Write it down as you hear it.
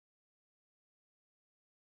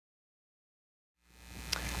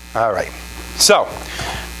All right. So,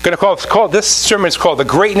 this sermon is called The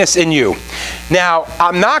Greatness in You. Now,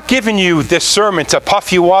 I'm not giving you this sermon to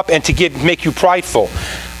puff you up and to make you prideful.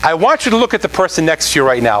 I want you to look at the person next to you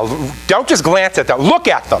right now. Don't just glance at them. Look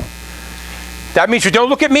at them. That means you don't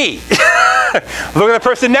look at me. Look at the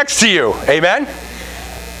person next to you. Amen?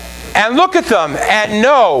 And look at them and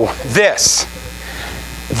know this.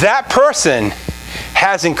 That person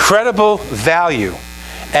has incredible value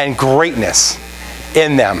and greatness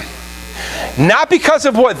in them. Not because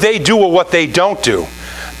of what they do or what they don't do,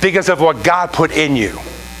 because of what God put in you.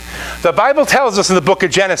 The Bible tells us in the book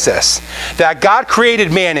of Genesis that God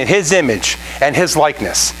created man in his image and his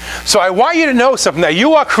likeness. So I want you to know something, that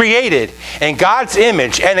you are created in God's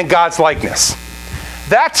image and in God's likeness.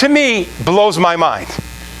 That to me blows my mind.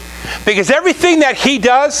 Because everything that he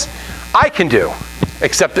does, I can do.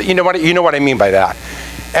 Except that you know what I mean by that.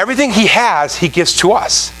 Everything he has, he gives to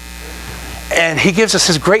us. And he gives us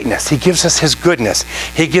his greatness. He gives us his goodness.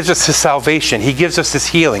 He gives us his salvation. He gives us his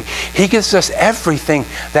healing. He gives us everything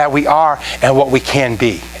that we are and what we can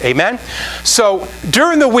be. Amen? So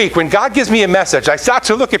during the week, when God gives me a message, I start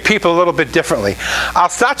to look at people a little bit differently. I'll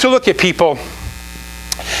start to look at people,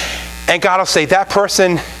 and God will say, that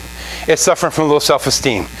person is suffering from low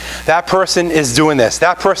self-esteem. That person is doing this.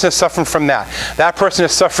 That person is suffering from that. That person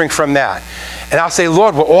is suffering from that. And I'll say,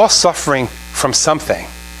 Lord, we're all suffering from something.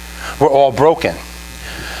 We're all broken.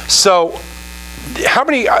 So, how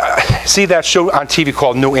many see that show on TV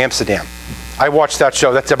called New Amsterdam? I watched that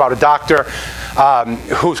show. That's about a doctor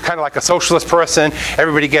who's kind of like a socialist person.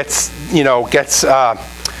 Everybody gets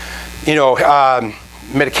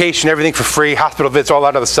medication, everything for free, hospital visits, all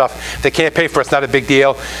that other stuff. If they can't pay for it, it's not a big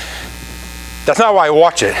deal. That's not why I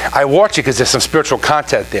watch it. I watch it because there's some spiritual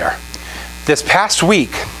content there. This past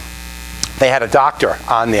week, they had a doctor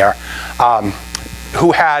on there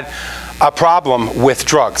who had a problem with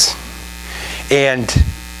drugs. And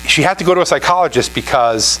she had to go to a psychologist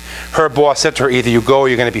because her boss said to her, either you go or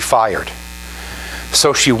you're going to be fired.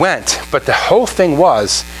 So she went, but the whole thing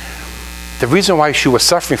was, the reason why she was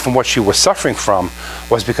suffering from what she was suffering from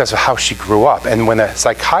was because of how she grew up. And when the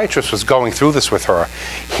psychiatrist was going through this with her,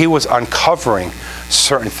 he was uncovering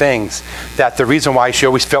certain things, that the reason why she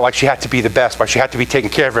always felt like she had to be the best, why she had to be taking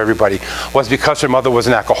care of everybody, was because her mother was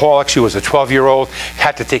an alcoholic. She was a 12-year-old,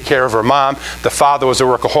 had to take care of her mom. The father was a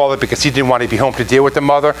workaholic because he didn't want to be home to deal with the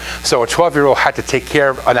mother. So a 12-year-old had to take care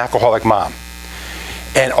of an alcoholic mom.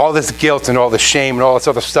 And all this guilt and all this shame and all this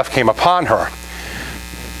other stuff came upon her.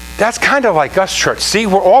 That's kind of like us, church. See,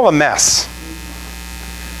 we're all a mess.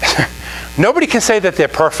 Nobody can say that they're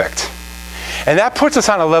perfect. And that puts us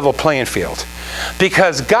on a level playing field.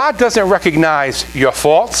 Because God doesn't recognize your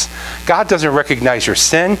faults. God doesn't recognize your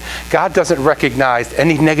sin. God doesn't recognize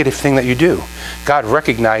any negative thing that you do. God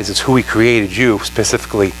recognizes who he created you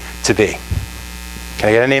specifically to be. Can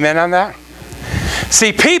I get an amen on that?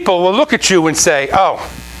 See, people will look at you and say, oh,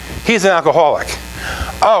 he's an alcoholic.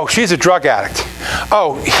 Oh, she's a drug addict.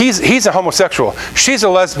 Oh, he's a homosexual. She's a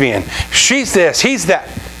lesbian. She's this, he's that.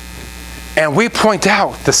 And we point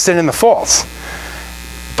out the sin and the faults.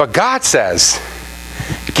 But God says,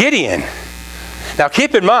 Gideon, now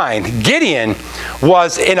keep in mind, Gideon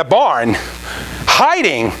was in a barn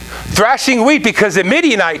hiding, thrashing wheat, because the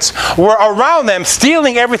Midianites were around them,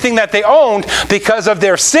 stealing everything that they owned because of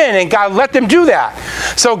their sin, and God let them do that.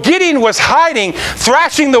 So Gideon was hiding,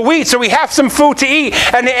 thrashing the wheat so he had some food to eat,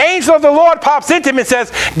 and the angel of the Lord pops into him and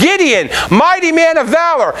says, Gideon, mighty man of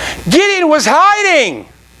valor. Gideon was hiding.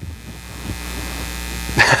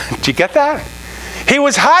 Did you get that? He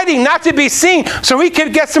was hiding not to be seen so he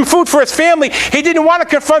could get some food for his family. He didn't want to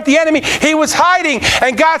confront the enemy. He was hiding,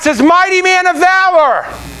 and God says, mighty man of valor.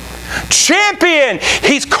 Champion.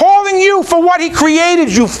 He's calling you for what he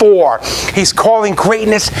created you for. He's calling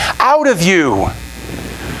greatness out of you.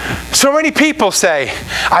 So many people say,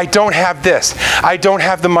 I don't have this. I don't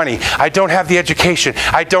have the money. I don't have the education.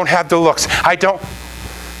 I don't have the looks.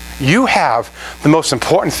 You have the most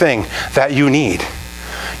important thing that you need.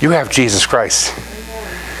 You have Jesus Christ.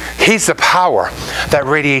 He's the power that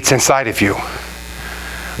radiates inside of you,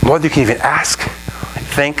 more than you can even ask,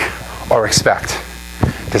 think, or expect.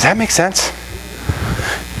 Does that make sense?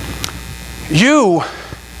 You,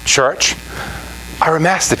 church, are a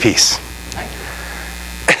masterpiece.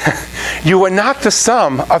 You are not the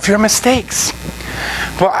sum of your mistakes.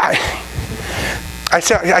 Well, I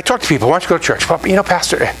talk to people, why don't you go to church? Well, you know,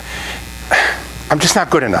 Pastor, I'm just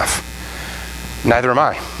not good enough. Neither am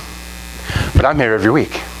I. But I'm here every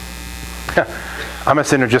week. I'm a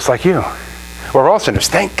sinner just like you. We're all sinners.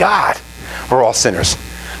 Thank God we're all sinners.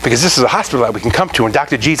 Because this is a hospital that we can come to, and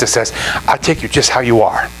Dr. Jesus says, I'll take you just how you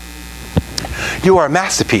are. You are a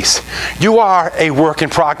masterpiece. You are a work in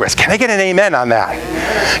progress. Can I get an amen on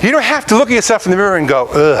that? You don't have to look at yourself in the mirror and go,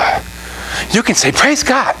 ugh. You can say, praise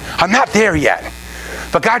God, I'm not there yet.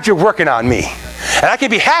 But God, you're working on me. And I can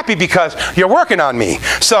be happy because you're working on me.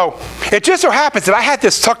 So it just so happens that I had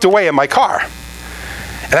this tucked away in my car.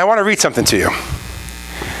 And I want to read something to you.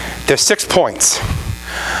 There's 6 points.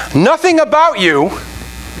 Nothing about you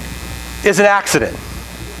is an accident.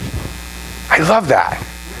 I love that.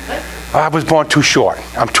 I was born too short.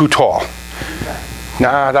 I'm too tall.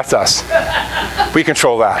 Nah, that's us. We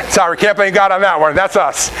control that. Sorry, can't blame God on that one. That's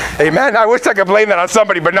us. Amen? I wish I could blame that on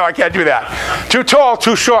somebody, but no, I can't do that. Too tall,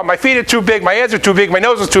 too short. My feet are too big. My hands are too big. My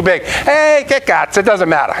nose is too big. Hey, get guts. It doesn't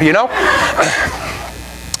matter, you know?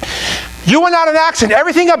 You are not an accident.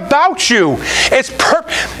 Everything about you is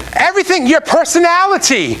everything, your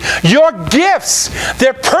personality, your gifts,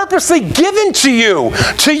 they're purposely given to you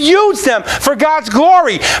to use them for God's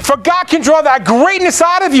glory. For God can draw that greatness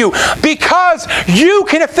out of you because you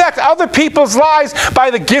can affect other people's lives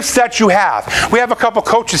by the gifts that you have. We have a couple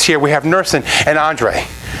coaches here. We have Nursen and Andre.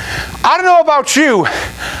 I don't know about you.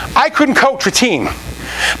 I couldn't coach a team.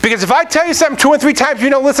 Because if I tell you something 2 and 3 times, you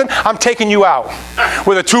don't listen, I'm taking you out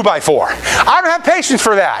with a 2x4. I don't have patience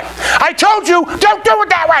for that. I told you, don't do it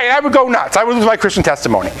that way. And I would go nuts. I would lose my Christian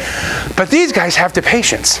testimony. But these guys have the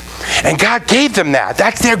patience. And God gave them that.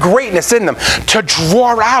 That's their greatness in them. To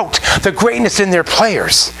draw out the greatness in their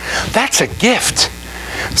players. That's a gift.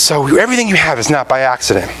 So everything you have is not by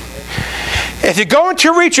accident. If you're going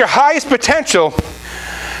to reach your highest potential,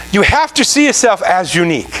 you have to see yourself as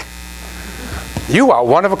unique. You are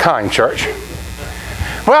one of a kind, church.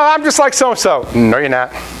 Well, I'm just like so-and-so. No, you're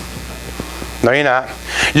not. No, you're not.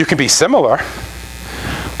 You can be similar,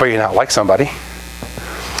 but you're not like somebody.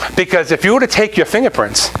 Because if you were to take your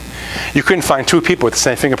fingerprints, you couldn't find 2 people with the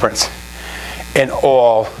same fingerprints in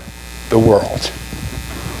all the world.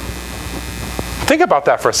 Think about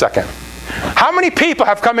that for a second. How many people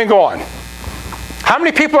have come and gone? How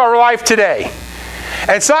many people are alive today?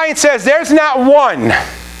 And science says there's not one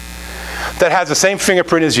that has the same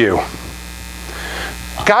fingerprint as you.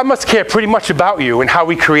 God must care pretty much about you and how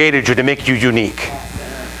He created you to make you unique.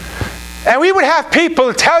 And we would have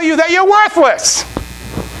people tell you that you're worthless.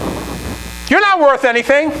 You're not worth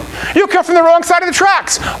anything. You come from the wrong side of the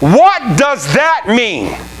tracks. What does that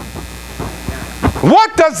mean?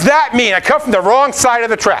 What does that mean? I come from the wrong side of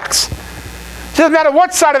the tracks. It doesn't matter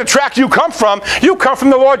what side of the track you come from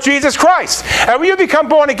the Lord Jesus Christ. And when you become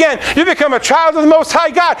born again, you become a child of the Most High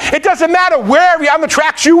God. It doesn't matter where on the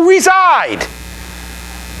tracks you reside.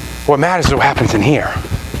 What matters is what happens in here.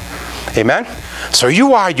 Amen? So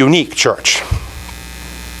you are unique, church.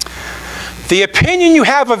 The opinion you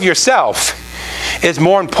have of yourself is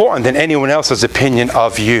more important than anyone else's opinion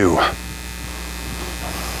of you.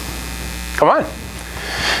 Come on.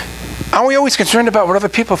 Aren't we always concerned about what other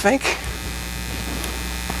people think?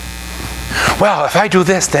 Well, if I do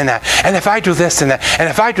this, then that. And if I do this, and that. And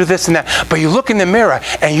if I do this, and that. But you look in the mirror,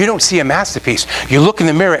 and you don't see a masterpiece. You look in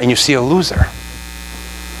the mirror, and you see a loser.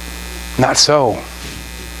 Not so.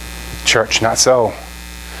 Church, not so.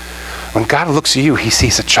 When God looks at you, He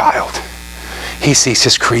sees a child. He sees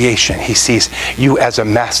His creation. He sees you as a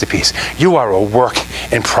masterpiece. You are a work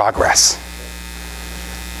in progress.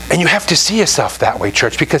 And you have to see yourself that way,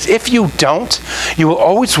 church, because if you don't, you will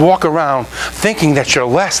always walk around thinking that you're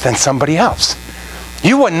less than somebody else.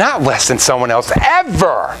 You are not less than someone else,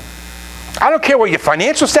 ever. I don't care what your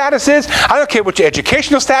financial status is. I don't care what your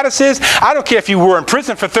educational status is. I don't care if you were in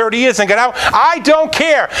prison for 30 years and got out. I don't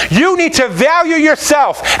care. You need to value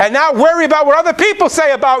yourself and not worry about what other people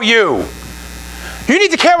say about you. You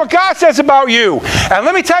need to care what God says about you. And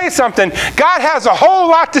let me tell you something. God has a whole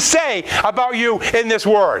lot to say about you in this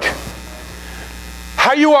word.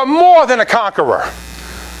 How you are more than a conqueror.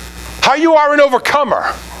 How you are an overcomer.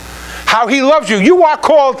 How He loves you. You are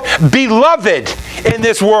called beloved in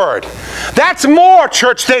this word. That's more,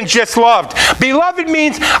 church, than just loved. Beloved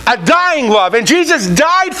means a dying love. And Jesus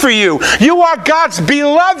died for you. You are God's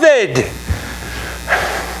beloved.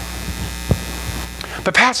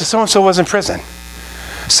 But Pastor, so-and-so was in prison.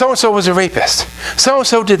 So-and-so was a rapist.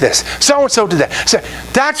 So-and-so did this. So-and-so did that. So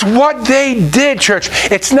that's what they did, church.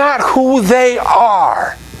 It's not who they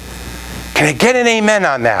are. Can I get an amen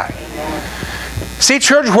on that? See,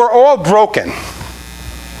 church, we're all broken.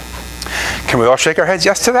 Can we all shake our heads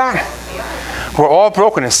yes to that? We're all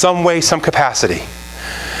broken in some way, some capacity.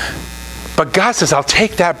 But God says, I'll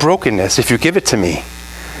take that brokenness if you give it to me,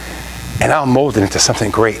 and I'll mold it into something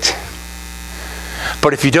great.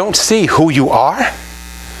 But if you don't see who you are,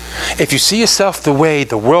 if you see yourself the way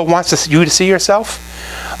the world wants you to see yourself,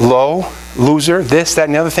 low, loser, this, that,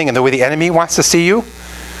 and the other thing, and the way the enemy wants to see you,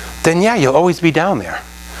 then yeah, you'll always be down there.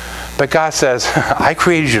 But God says, I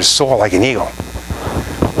created your soul like an eagle.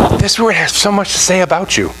 This word has so much to say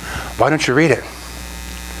about you. Why don't you read it?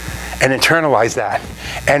 And internalize that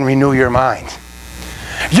and renew your mind.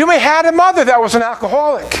 You may have had a mother that was an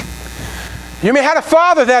alcoholic. You may have had a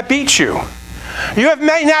father that beat you. You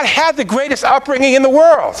may not have the greatest upbringing in the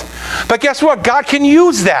world. But guess what? God can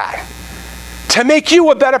use that to make you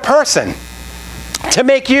a better person. To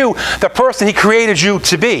make you the person he created you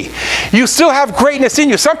to be. You still have greatness in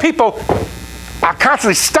you. Some people are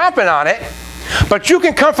constantly stomping on it, but you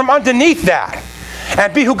can come from underneath that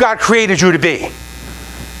and be who God created you to be.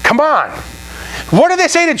 Come on. What do they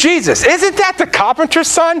say to Jesus? Isn't that the carpenter's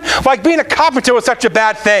son? Like being a carpenter was such a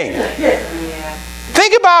bad thing. Yeah.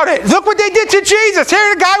 Think about it. Look what they did to Jesus.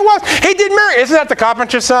 Here the guy was. He did miracles. Isn't that the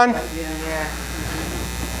carpenter's son? Yeah.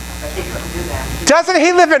 But they couldn't do that. Doesn't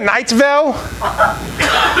he live in Knightsville?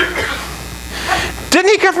 Didn't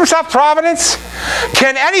he come from South Providence?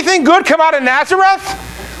 Can anything good come out of Nazareth?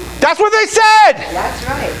 That's what they said. That's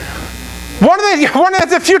right. One of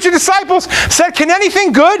the future disciples said, can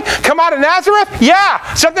anything good come out of Nazareth?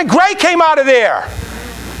 Yeah, something great came out of there.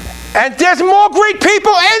 And there's more great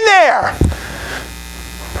people in there.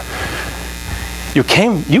 You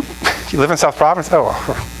live in South Providence?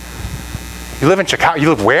 Oh. You live in Chicago? You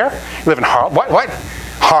live where? You live in Harlem? What?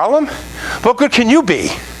 Harlem? What good can you be?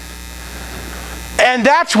 And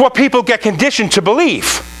that's what people get conditioned to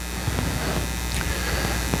believe.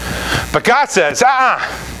 But God says,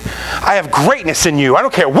 I have greatness in you. I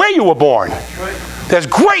don't care where you were born. There's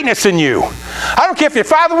greatness in you. I don't care if your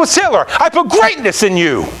father was Hitler. I put greatness in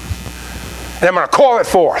you. And I'm going to call it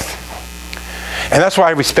forth. And that's why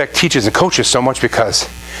I respect teachers and coaches so much, because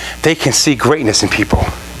they can see greatness in people.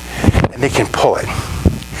 And they can pull it.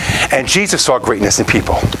 And Jesus saw greatness in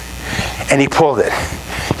people. And he pulled it.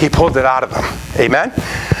 He pulled it out of them. Amen?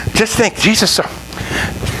 Just think, Jesus saw...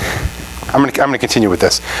 I'm going to continue with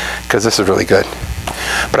this, because this is really good.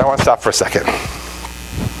 But I want to stop for a second.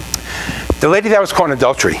 The lady that was caught in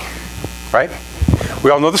adultery, right? We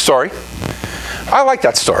all know the story. I like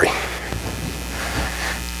that story.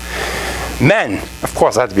 Men, of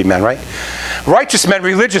course, it had to be men, right? Righteous men,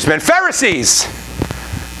 religious men, Pharisees,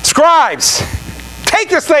 scribes, take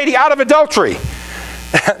this lady out of adultery.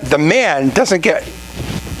 The man doesn't get,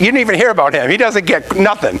 you didn't even hear about him. He doesn't get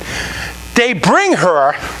nothing. They bring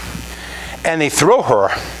her and they throw her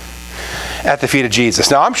at the feet of Jesus.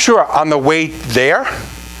 Now, I'm sure on the way there,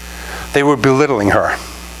 they were belittling her,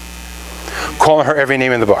 calling her every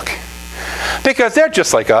name in the book. Because they're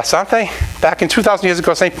just like us, aren't they? Back in 2,000 years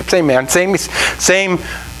ago, same man, same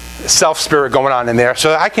self-spirit going on in there.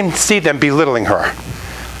 So I can see them belittling her.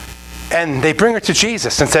 And they bring her to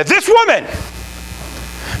Jesus and said, this woman,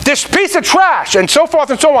 this piece of trash, and so forth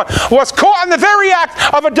and so on, was caught in the very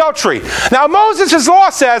act of adultery. Now, Moses' law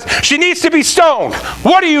says she needs to be stoned.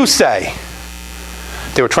 What do you say?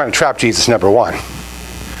 They were trying to trap Jesus, number one.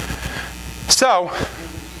 So,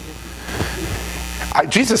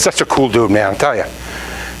 Jesus is such a cool dude, man, I'll tell you.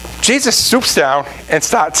 Jesus stoops down and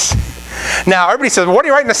starts. Now, everybody says, well, what are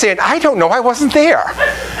you writing in the sand? I don't know. I wasn't there.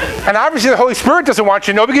 And obviously, the Holy Spirit doesn't want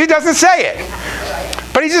you to know because he doesn't say it.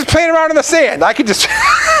 But he's just playing around in the sand. I could just,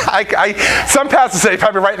 some pastors say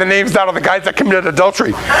probably writing the names down of the guys that committed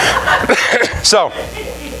adultery. So,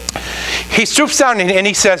 he stoops down and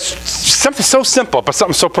he says something so simple, but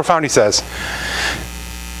something so profound. He says,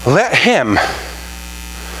 let him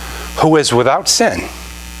who is without sin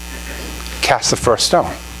cast the first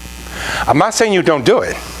stone. I'm not saying you don't do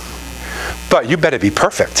it, but you better be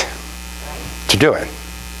perfect to do it.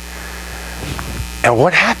 And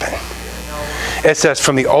what happened? It says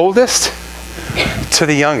from the oldest to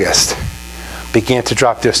the youngest began to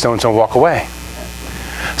drop their stones and walk away.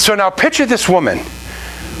 So now picture this woman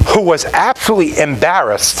who was absolutely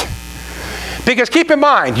embarrassed. Because keep in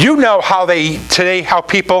mind, you know how how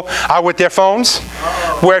people are with their phones,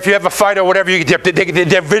 where if you have a fight or whatever, they're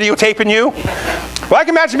videotaping you. Well, I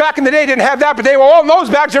can imagine back in the day they didn't have that, but they were all nose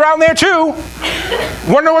bags around there too.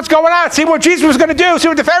 Wondering what's going on, see what Jesus was going to do, see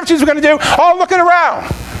what the Pharisees were going to do, all looking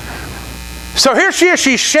around. So here she is,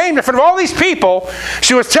 she's shamed in front of all these people.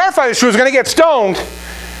 She was terrified that she was going to get stoned.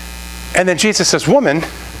 And then Jesus says, woman,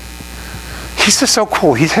 he's just so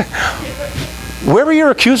cool. He said, where are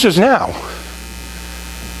your accusers now?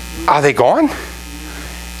 Are they gone?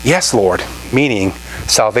 Yes, Lord, meaning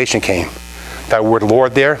salvation came. That word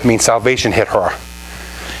Lord there means salvation hit her.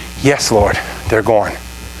 Yes, Lord, they're gone.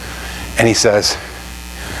 And he says,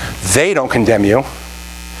 they don't condemn you.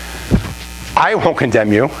 I won't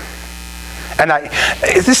condemn you. And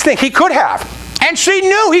this thing, he could have. And she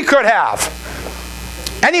knew he could have.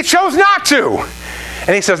 And he chose not to.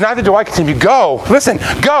 And he says, neither do I continue. Go, listen,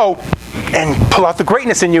 go and pull out the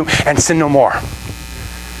greatness in you and sin no more.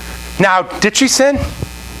 Now, did she sin?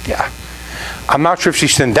 Yeah. I'm not sure if she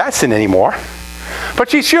sinned that sin anymore. But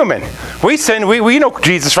she's human. We sin, we know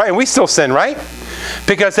Jesus, right? And we still sin, right?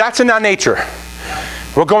 Because that's in our nature.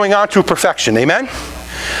 We're going on to perfection, amen?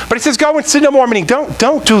 But he says, go and sin no more, meaning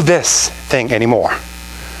don't do this thing anymore.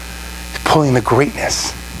 He's pulling the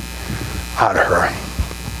greatness out of her.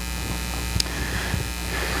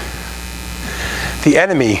 The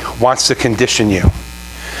enemy wants to condition you.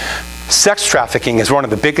 Sex trafficking is one of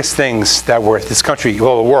the biggest things that this country,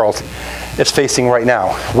 well, the world, is facing right now.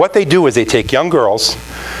 What they do is they take young girls,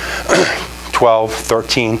 12,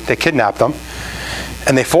 13, they kidnap them,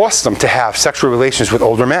 and they force them to have sexual relations with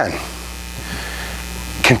older men.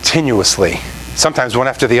 Continuously. Sometimes one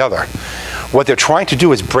after the other. What they're trying to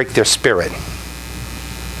do is break their spirit.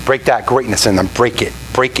 Break that greatness in them. Break it,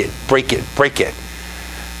 break it, break it, break it.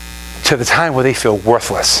 To the time where they feel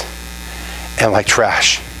worthless and like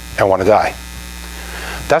trash and want to die.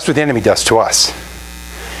 That's what the enemy does to us.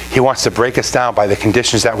 He wants to break us down by the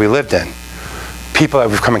conditions that we lived in. People that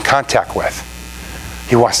we've come in contact with.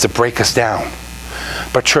 He wants to break us down.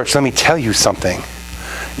 But church, let me tell you something.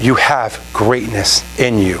 You have greatness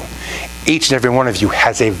in you. Each and every one of you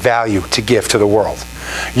has a value to give to the world.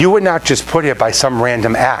 You were not just put here by some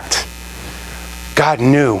random act. God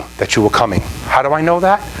knew that you were coming. How do I know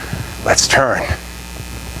that? Let's turn.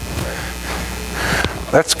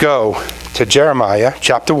 Let's go to Jeremiah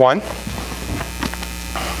chapter 1.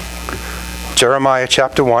 Jeremiah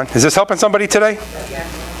chapter 1. Is this helping somebody today?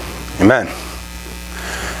 Yes. Amen.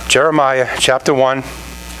 Jeremiah chapter 1.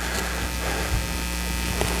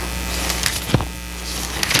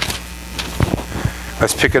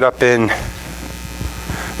 Let's pick it up in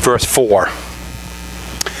verse 4.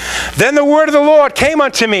 Then the word of the Lord came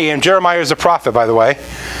unto me, and Jeremiah is a prophet, by the way.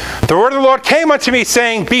 The word of the Lord came unto me,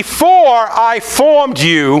 saying, before I formed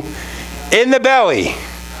you in the belly,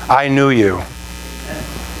 I knew you.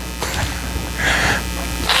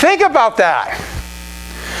 Think about that.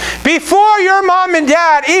 Before your mom and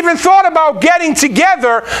dad even thought about getting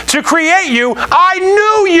together to create you, I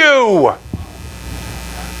knew you.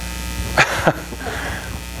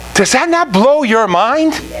 Does that not blow your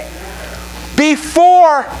mind?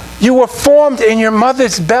 Before you were formed in your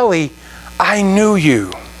mother's belly, I knew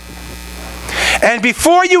you. And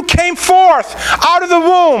before you came forth out of the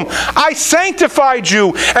womb, I sanctified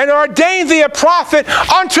you and ordained thee a prophet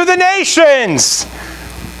unto the nations.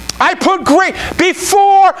 I put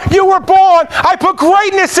before you were born, I put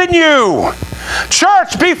greatness in you.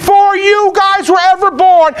 Church, before you guys were ever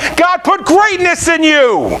born, God put greatness in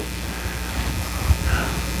you.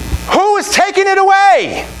 Who is taking it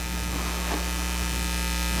away?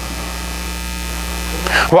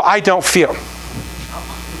 Well, I don't feel.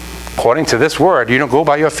 According to this word, you don't go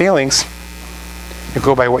by your feelings. You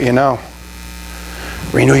go by what you know.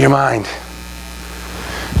 Renew your mind.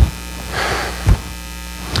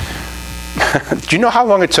 Do you know how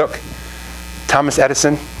long it took Thomas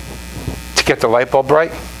Edison to get the light bulb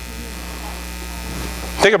right?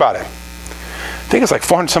 Think about it. I think it's like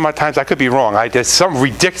 400 some odd times. I could be wrong. I did some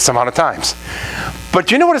ridiculous amount of times. But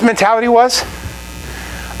do you know what his mentality was?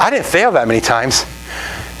 I didn't fail that many times.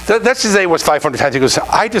 Let's just say it was 500 times. He goes,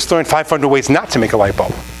 I just learned 500 ways not to make a light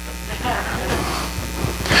bulb.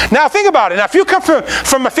 Now think about it. Now if you come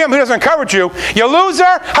from a family who doesn't encourage you, you loser,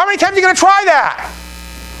 how many times are you going to try that?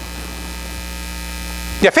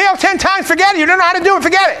 You fail 10 times, forget it. You don't know how to do it,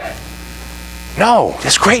 forget it. No,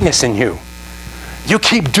 there's greatness in you. You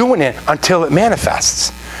keep doing it until it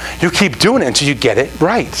manifests. You keep doing it until you get it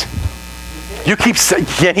right. You keep saying,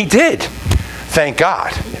 yeah, he did. Thank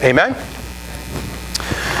God. Amen?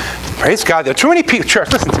 Praise God. There are too many people,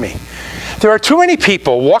 church, listen to me. There are too many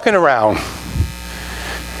people walking around,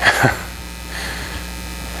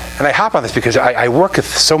 and I hop on this because I work with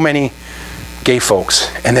so many gay folks,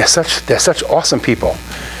 and they're such awesome people.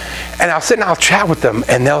 And I'll sit and I'll chat with them,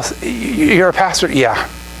 and they'll, you're a pastor? Yeah.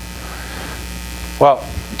 Well,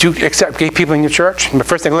 do you accept gay people in your church? And the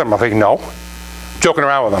first thing I look at them, I'm like, no. Joking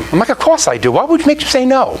around with them. I'm like, of course I do. Why would you make you say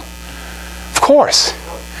no? Of course.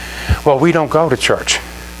 Well, we don't go to church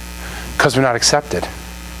because we're not accepted.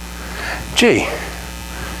 Gee,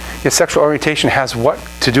 your sexual orientation has what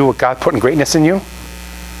to do with God putting greatness in you?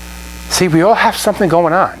 See, we all have something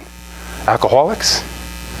going on. Alcoholics,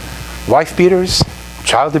 wife beaters,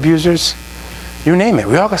 child abusers, you name it.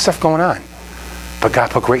 We all got stuff going on. But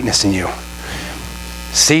God put greatness in you.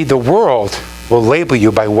 See, the world will label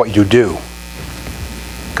you by what you do.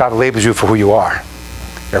 God labels you for who you are.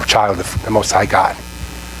 You're a child of the Most High God.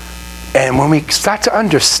 And when we start to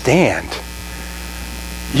understand,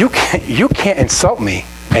 you can't insult me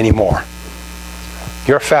anymore.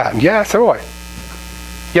 You're fat. Yeah, so what?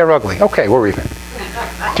 You're ugly. Okay, we're even.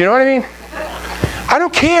 Do you know what I mean? I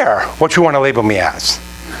don't care what you want to label me as.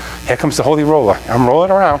 Here comes the holy roller. I'm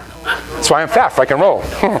rolling around. That's why I'm fat, so I can roll.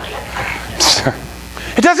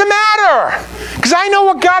 It doesn't matter, because I know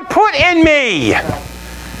what God put in me.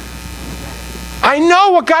 I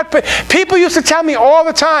know what God put. People used to tell me all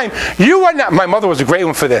the time, you are not, my mother was a great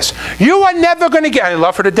one for this, you are never going to get, I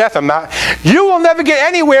love her to death, I'm not, you will never get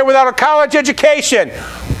anywhere without a college education.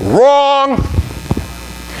 Wrong.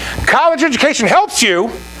 College education helps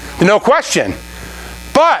you, no question.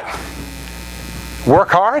 But work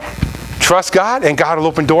hard, trust God, and God will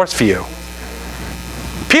open doors for you.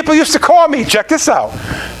 People used to call me, check this out.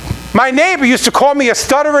 My neighbor used to call me a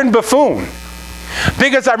stuttering buffoon.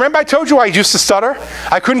 Because I remember I told you I used to stutter.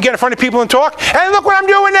 I couldn't get in front of people and talk. And look what I'm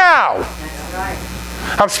doing now. That's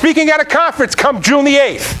right. I'm speaking at a conference come June the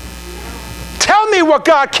 8th. Tell me what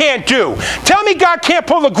God can't do. Tell me God can't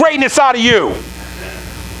pull the greatness out of you.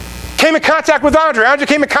 Came in contact with Andre. Andre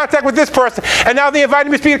came in contact with this person. And now they invited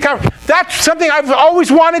me to speak at a conference. That's something I've always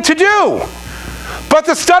wanted to do. But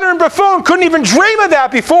the stuttering buffoon couldn't even dream of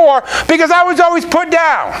that before because I was always put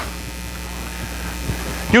down.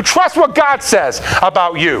 You trust what God says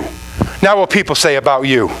about you, not what people say about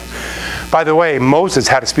you. By the way, Moses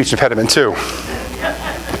had a speech impediment too.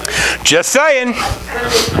 Just saying.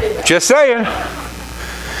 Just saying.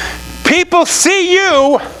 People see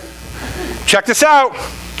you. Check this out.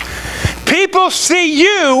 People see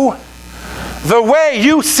you the way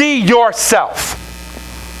you see yourself.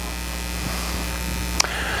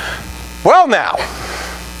 Well now,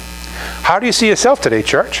 how do you see yourself today,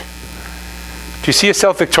 church? Do you see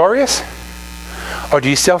yourself victorious? Or do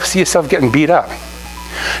you see yourself getting beat up?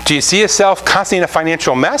 Do you see yourself constantly in a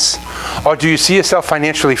financial mess? Or do you see yourself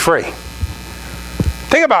financially free?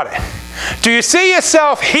 Think about it. Do you see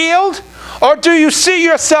yourself healed? Or do you see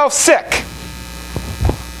yourself sick?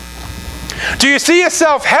 Do you see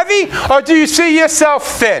yourself heavy? Or do you see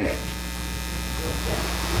yourself thin?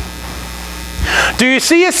 Do you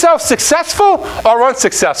see yourself successful or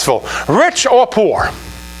unsuccessful? Rich or poor?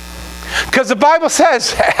 Because the Bible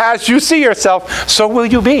says, as you see yourself, so will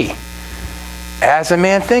you be. As a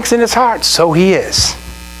man thinks in his heart, so he is.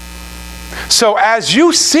 So as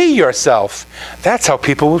you see yourself, that's how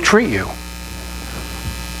people will treat you.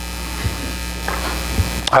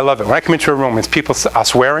 I love it. When I come into a room and people are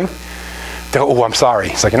swearing, they go, oh, I'm sorry.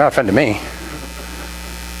 It's like, you're not offending me.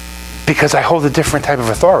 Because I hold a different type of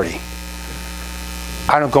authority.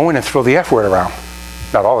 I don't go in and throw the F word around.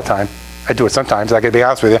 Not all the time. I do it sometimes. I gotta be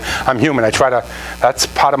honest with you. I'm human. I try to, that's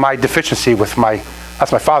part of my deficiency with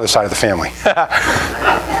that's my father's side of the family.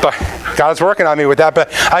 But God's working on me with that.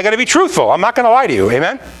 But I gotta be truthful. I'm not gonna lie to you.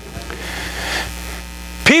 Amen?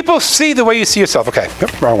 People see the way you see yourself. Okay,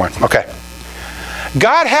 wrong one. Okay.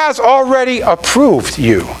 God has already approved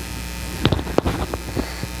you.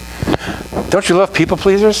 Don't you love people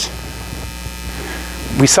pleasers?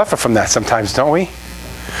 We suffer from that sometimes, don't we?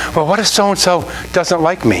 Well, what if so-and-so doesn't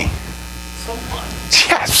like me? So what?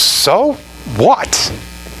 Yes, so what?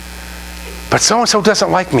 But so-and-so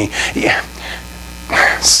doesn't like me. Yeah.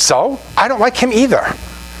 So? I don't like him either.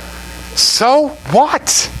 So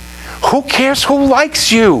what? Who cares who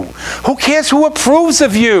likes you? Who cares who approves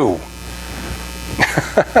of you?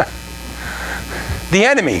 The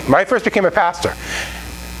enemy. When I first became a pastor,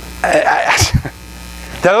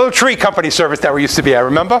 that little tree company service that we used to be at,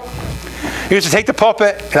 remember? He used to take the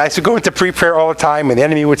pulpit, and I used to go into pre-prayer all the time, and the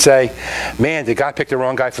enemy would say, man, did God pick the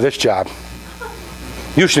wrong guy for this job?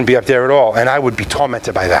 You shouldn't be up there at all. And I would be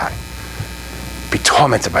tormented by that. Be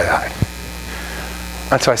tormented by that.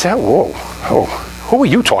 And so I said, whoa, who are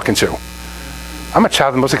you talking to? I'm a child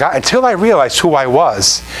of the Most High God. Until I realized who I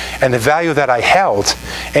was and the value that I held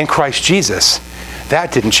in Christ Jesus,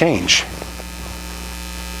 that didn't change.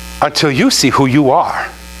 Until you see who you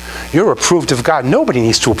are, you're approved of God. Nobody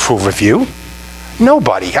needs to approve of you.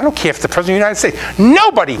 Nobody. I don't care if the President of the United States.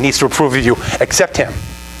 Nobody needs to approve of you except him.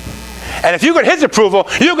 And if you get his approval,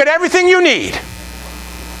 you get everything you need.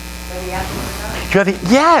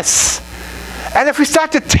 Yes. And if we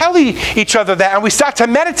start to tell each other that, and we start to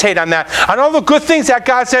meditate on that, on all the good things that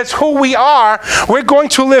God says who we are, we're going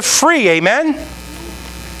to live free. Amen?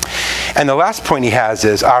 And the last point he has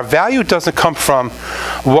is, our value doesn't come from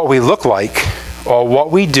what we look like, or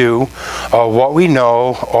what we do, or what we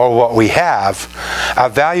know, or what we have. Our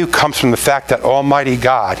value comes from the fact that Almighty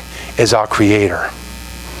God is our Creator.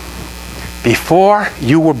 Before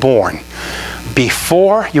you were born,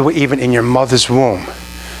 before you were even in your mother's womb,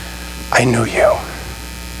 I knew you.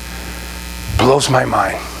 Blows my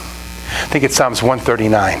mind. I think it's Psalms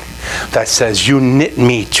 139 that says, you knit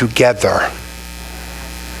me together.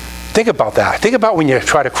 Think about that. Think about when you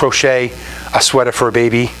try to crochet a sweater for a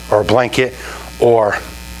baby or a blanket or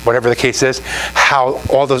whatever the case is, how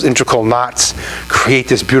all those integral knots create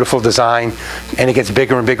this beautiful design, and it gets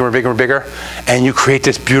bigger and bigger and bigger and bigger, and you create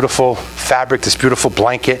this beautiful fabric, this beautiful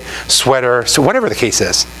blanket, sweater, so whatever the case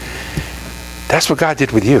is. That's what God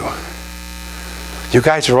did with you. You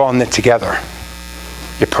guys are all knit together.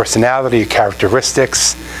 Your personality, your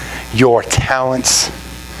characteristics, your talents.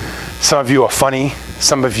 Some of you are funny.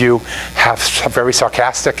 Some of you are very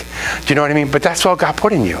sarcastic. Do you know what I mean? But that's all God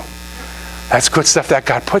put in you. That's good stuff that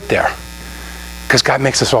God put there. Because God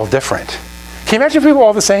makes us all different. Can you imagine if we were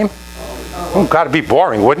all the same? Oh, God, it'd be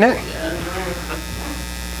boring, wouldn't it?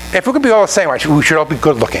 If we could be all the same, we should all be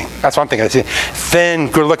good looking. That's what I'm thinking. Thin,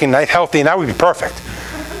 good looking, nice, healthy, and that would be perfect.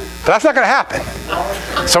 But that's not going to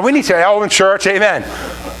happen. So we need to, all in church, amen.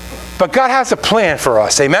 But God has a plan for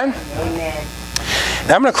us, amen? Amen.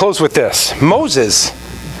 Now I'm going to close with this. Moses,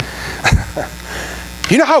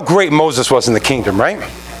 you know how great Moses was in the kingdom, right?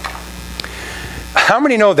 How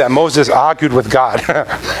many know that Moses argued with God?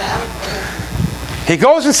 He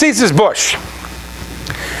goes and sees this bush.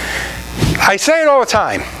 I say it all the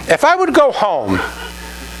time. If I would go home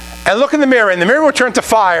and look in the mirror, and the mirror would turn to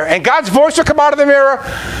fire, and God's voice would come out of the mirror,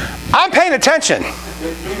 I'm paying attention.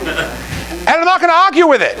 And I'm not going to argue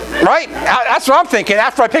with it, right? That's what I'm thinking.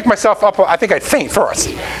 After I pick myself up, I think I'd faint first.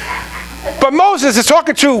 But Moses is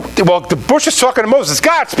talking to, well, the bush is talking to Moses.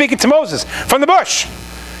 God speaking to Moses from the bush.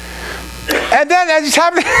 And then as he's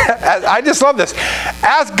having, I just love this.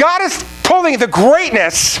 As God is pulling the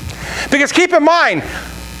greatness, because keep in mind,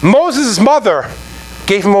 Moses' mother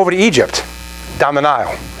gave him over to Egypt, down the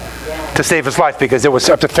Nile, to save his life, because it was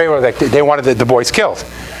up to Pharaoh that they wanted the boys killed.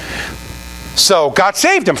 So God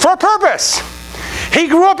saved him for a purpose. He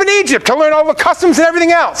grew up in Egypt to learn all the customs and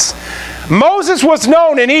everything else. Moses was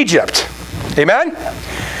known in Egypt. Amen?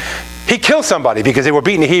 He killed somebody because they were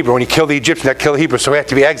beating the Hebrew, and he killed the Egyptian that killed the Hebrew, so he had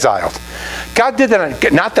to be exiled. God did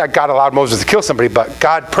that, not that God allowed Moses to kill somebody, but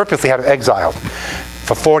God purposely had him exiled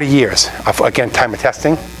for 40 years. Again, time of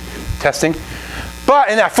testing. But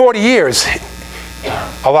in that 40 years,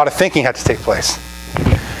 a lot of thinking had to take place.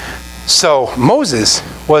 So Moses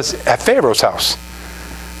was at Pharaoh's house.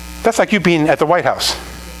 That's like you being at the White House.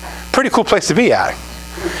 Pretty cool place to be at.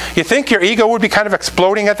 You think your ego would be kind of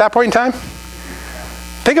exploding at that point in time?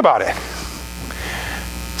 Think about it.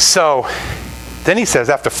 So then he says,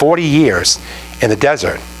 after 40 years in the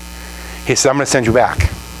desert, he says, I'm going to send you back.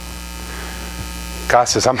 God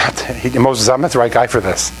says, Moses, I'm not the right guy for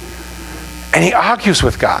this. And he argues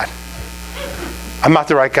with God. I'm not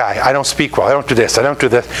the right guy. I don't speak well. I don't do this. I don't do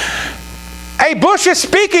this. A bush is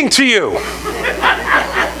speaking to you.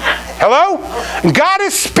 Hello? God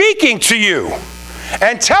is speaking to you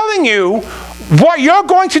and telling you what you're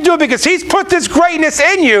going to do, because he's put this greatness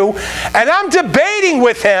in you, and I'm debating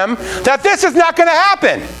with him that this is not going to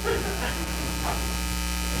happen.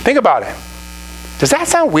 Think about it. Does that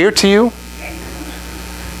sound weird to you?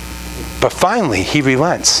 But finally, he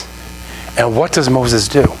relents. And what does Moses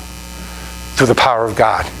do? Through the power of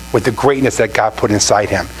God, with the greatness that God put inside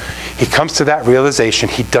him. He comes to that realization.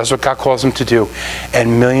 He does what God calls him to do.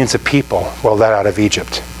 And millions of people were led out of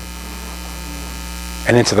Egypt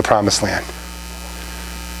and into the promised land.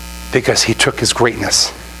 Because he took his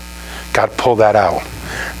greatness. God pulled that out.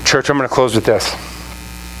 Church, I'm going to close with this.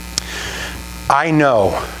 I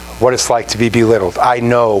know what it's like to be belittled. I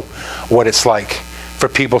know what it's like for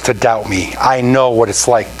people to doubt me. I know what it's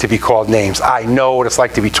like to be called names. I know what it's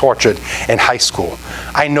like to be tortured in high school.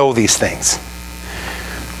 I know these things.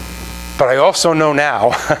 But I also know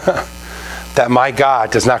now that my God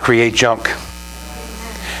does not create junk.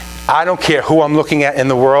 I don't care who I'm looking at in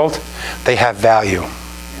the world, they have value.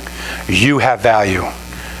 You have value.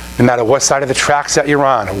 No matter what side of the tracks that you're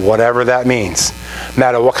on, whatever that means. No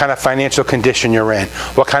matter what kind of financial condition you're in,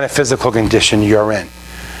 what kind of physical condition you're in.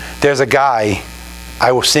 There's a guy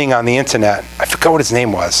I was seeing on the internet. I forgot what his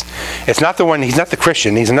name was. It's not the one, he's not the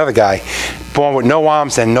Christian, he's another guy, born with no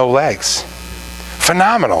arms and no legs.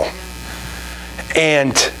 Phenomenal.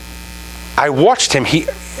 And I watched him. He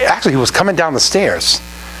was coming down the stairs.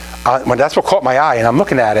 When that's what caught my eye, and I'm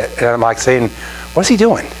looking at it, and I'm like saying, what's he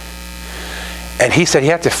doing? And he said he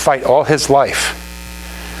had to fight all his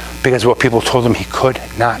life because of what people told him he could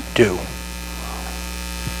not do.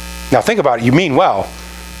 Now think about it. You mean well.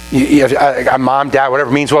 Mom, dad,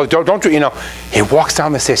 whatever means well. Don't do, you know. He walks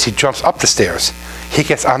down the stairs. He jumps up the stairs. He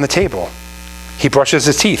gets on the table. He brushes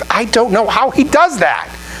his teeth. I don't know how he does that.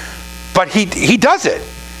 But he does it.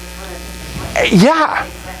 Yeah.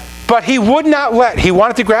 But he would not let, he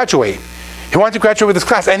wanted to graduate. He wanted to graduate with his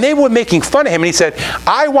class. And they were making fun of him. And he said,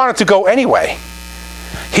 I wanted to go anyway.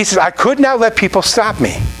 He said, I could not let people stop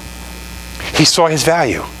me. He saw his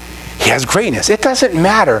value. He has greatness. It doesn't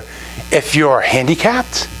matter if you're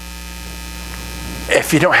handicapped,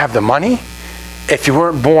 if you don't have the money, if you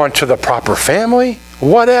weren't born to the proper family,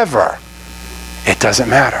 whatever. It doesn't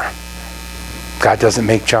matter. God doesn't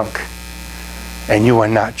make junk. And you are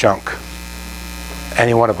not junk.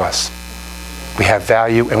 Any one of us. We have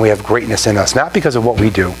value and we have greatness in us. Not because of what we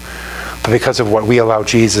do, but because of what we allow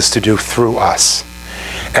Jesus to do through us.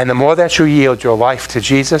 And the more that you yield your life to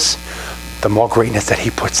Jesus, the more greatness that he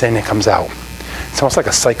puts in and comes out. It's almost like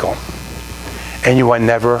a cycle. And you are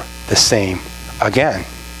never the same again.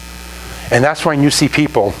 And that's when you see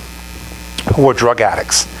people who are drug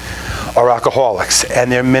addicts or alcoholics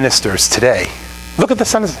and they're ministers today. Look at the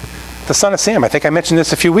son of Sam. I think I mentioned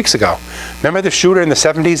this a few weeks ago. Remember the shooter in the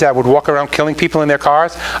 70s that would walk around killing people in their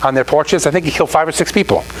cars, on their porches? I think he killed 5 or 6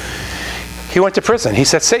 people. He went to prison. He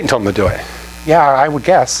said Satan told him to do it. Yeah, I would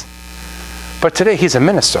guess. But today he's a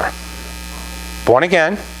minister. Born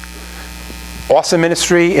again. Awesome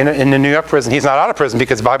ministry in the New York prison. He's not out of prison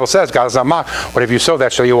because the Bible says God is not mocked. Whatever you sow,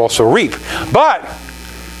 that shall you also reap. But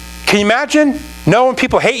can you imagine knowing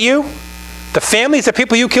people hate you? The families of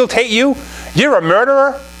people you killed hate you? You're a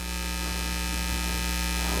murderer?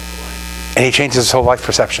 And he changes his whole life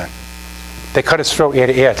perception. They cut his throat ear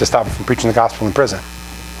to ear to stop him from preaching the gospel in prison.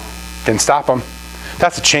 Didn't stop him.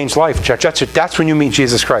 That's a changed life, church. That's when you meet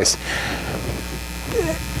Jesus Christ.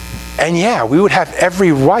 And yeah, we would have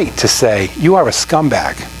every right to say, you are a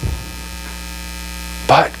scumbag.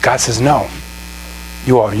 But God says, no.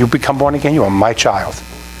 You become born again, you are my child.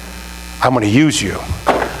 I'm going to use you.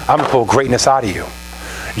 I'm going to pull greatness out of you.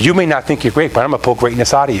 You may not think you're great, but I'm going to pull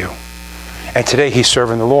greatness out of you. And today he's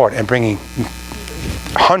serving the Lord and bringing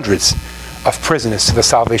hundreds of prisoners to the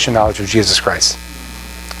salvation knowledge of Jesus Christ.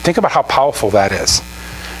 Think about how powerful that is.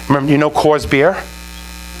 Remember, you know Coors Beer?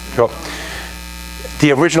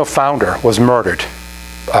 The original founder was murdered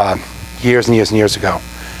years and years and years ago.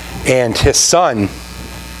 And his son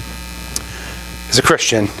is a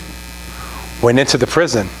Christian, went into the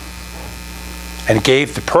prison and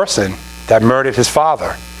gave the person that murdered his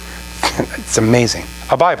father, it's amazing,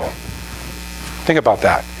 a Bible. Think about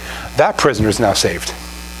that. That prisoner is now saved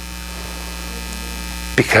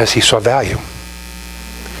because he saw value.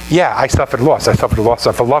 Yeah, I suffered loss. I suffered the loss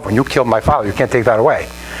of a loved one. You killed my father. You can't take that away.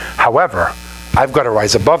 However, I've got to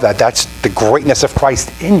rise above that. That's the greatness of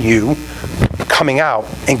Christ in you coming out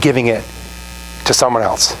and giving it to someone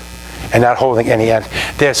else and not holding any end.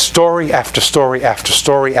 There's story after story after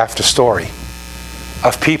story after story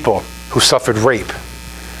of people who suffered rape,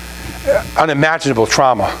 unimaginable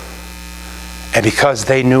trauma. And because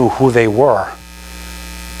they knew who they were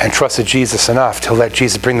and trusted Jesus enough to let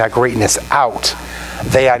Jesus bring that greatness out,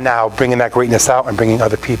 they are now bringing that greatness out and bringing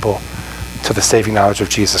other people to the saving knowledge of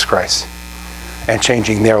Jesus Christ and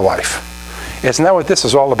changing their life. Isn't that what this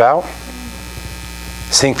is all about?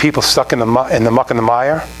 Seeing people stuck in the muck and the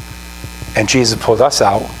mire, and Jesus pulled us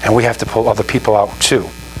out, and we have to pull other people out too.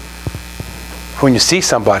 When you see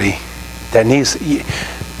somebody that needs,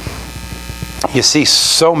 you see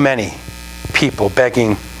so many people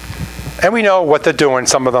begging, and we know what they're doing,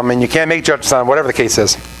 some of them, and you can't make judgments on whatever the case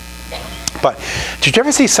is. But did you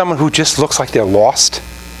ever see someone who just looks like they're lost?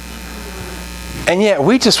 And yet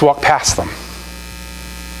we just walk past them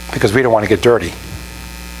because we don't want to get dirty.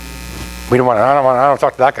 We don't want to, I don't want to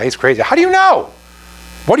talk to that guy, he's crazy. How do you know?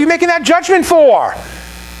 What are you making that judgment for?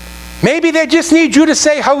 Maybe they just need you to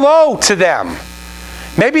say hello to them.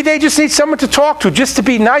 Maybe they just need someone to talk to, just to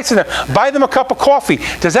be nice to them. Buy them a cup of coffee.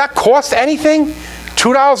 Does that cost anything?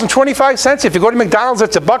 $2.25. If you go to McDonald's,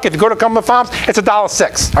 it's $1. If you go to Cumberland Farms, it's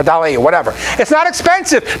 $1.06 or $1.08 or whatever. It's not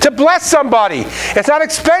expensive to bless somebody. It's not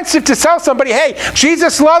expensive to tell somebody, hey,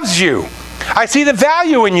 Jesus loves you. I see the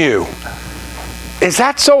value in you. Is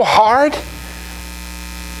that so hard?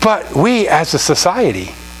 But we as a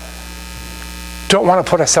society don't want to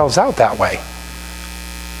put ourselves out that way,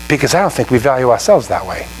 because I don't think we value ourselves that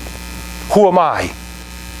way. Who am I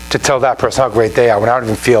to tell that person how great they are when I don't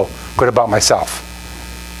even feel good about myself?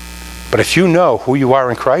 But if you know who you are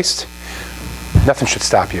in Christ, nothing should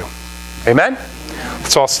stop you. Amen?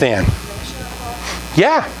 Let's all stand.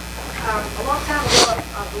 Yeah. A long time ago,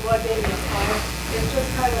 the Lord gave me a poem. It's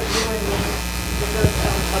just kind of you and me. Because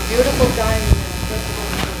a beautiful diamond in a crystal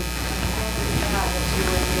blue, and God, it's you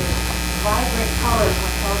and me. Vibrant colors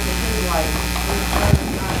when close to his light.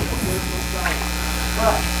 Beautiful sight.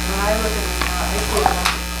 But when I look in the mirror, I see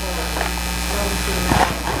nothing cold. I don't see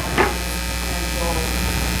nothing and gold.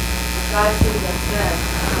 The God sees us then,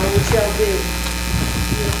 we shall be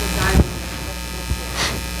beautiful diamonds.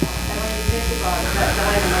 And when you think about it, that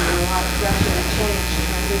diamond under a lot of pressure and change,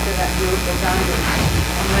 and I think of that beautiful diamond.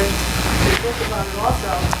 And when you think about it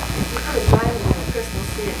also, if you put a diamond in a crystal,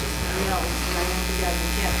 see it just melts right in together.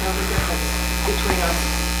 You can't tell the difference between us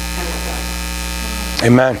and the God.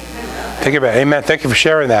 Amen. Think about it. Amen. Thank you for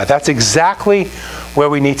sharing that. That's exactly where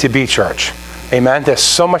we need to be, church. Amen. There's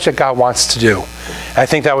so much that God wants to do. I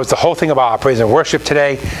think that was the whole thing about our praise and worship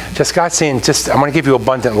today. Just God saying, I'm going to give you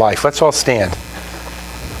abundant life. Let's all stand.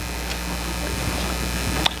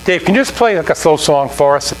 Dave, can you just play like a slow song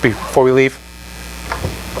for us before we leave?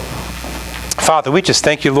 Father, we just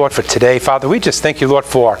thank you, Lord, for today. Father, we just thank you, Lord,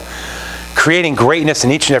 for creating greatness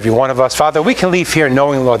in each and every one of us. Father, we can leave here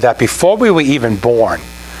knowing, Lord, that before we were even born,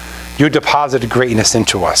 you deposited greatness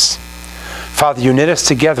into us. Father, you knit us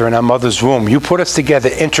together in our mother's womb. You put us together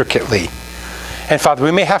intricately. And Father,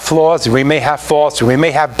 we may have flaws, and we may have faults, and we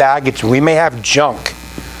may have baggage, and we may have junk.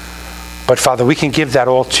 But Father, we can give that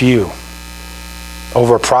all to you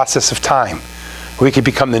over a process of time. We can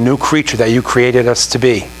become the new creature that you created us to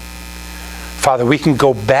be. Father, we can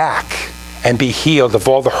go back and be healed of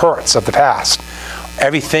all the hurts of the past.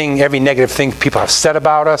 Everything, every negative thing people have said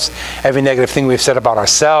about us, every negative thing we've said about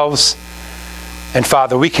ourselves. And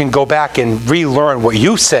Father, we can go back and relearn what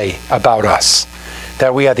you say about us,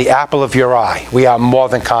 that we are the apple of your eye. We are more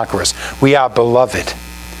than conquerors. We are beloved.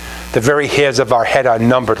 The very hairs of our head are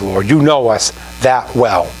numbered, Lord. You know us that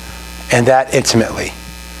well and that intimately.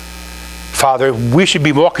 Father, we should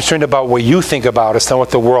be more concerned about what you think about us than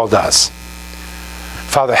what the world does.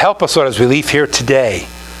 Father, help us, Lord, as we leave here today,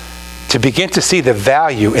 to begin to see the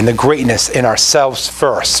value and the greatness in ourselves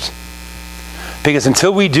first. Because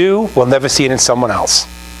until we do, we'll never see it in someone else.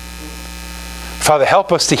 Father,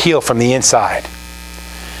 help us to heal from the inside.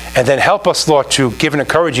 And then help us, Lord, to give an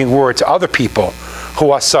encouraging word to other people who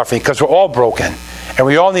are suffering, because we're all broken, and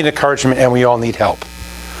we all need encouragement, and we all need help.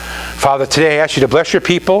 Father, today I ask you to bless your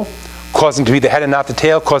people, cause them to be the head and not the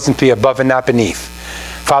tail, cause them to be above and not beneath.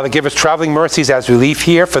 Father, give us traveling mercies as we leave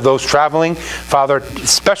here for those traveling. Father,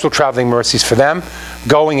 special traveling mercies for them,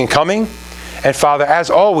 going and coming. And Father,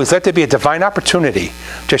 as always, let there be a divine opportunity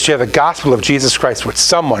to share the gospel of Jesus Christ with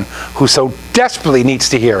someone who so desperately needs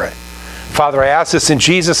to hear it. Father, I ask this in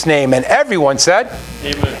Jesus' name. And everyone said,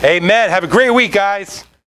 Amen. Amen. Have a great week, guys.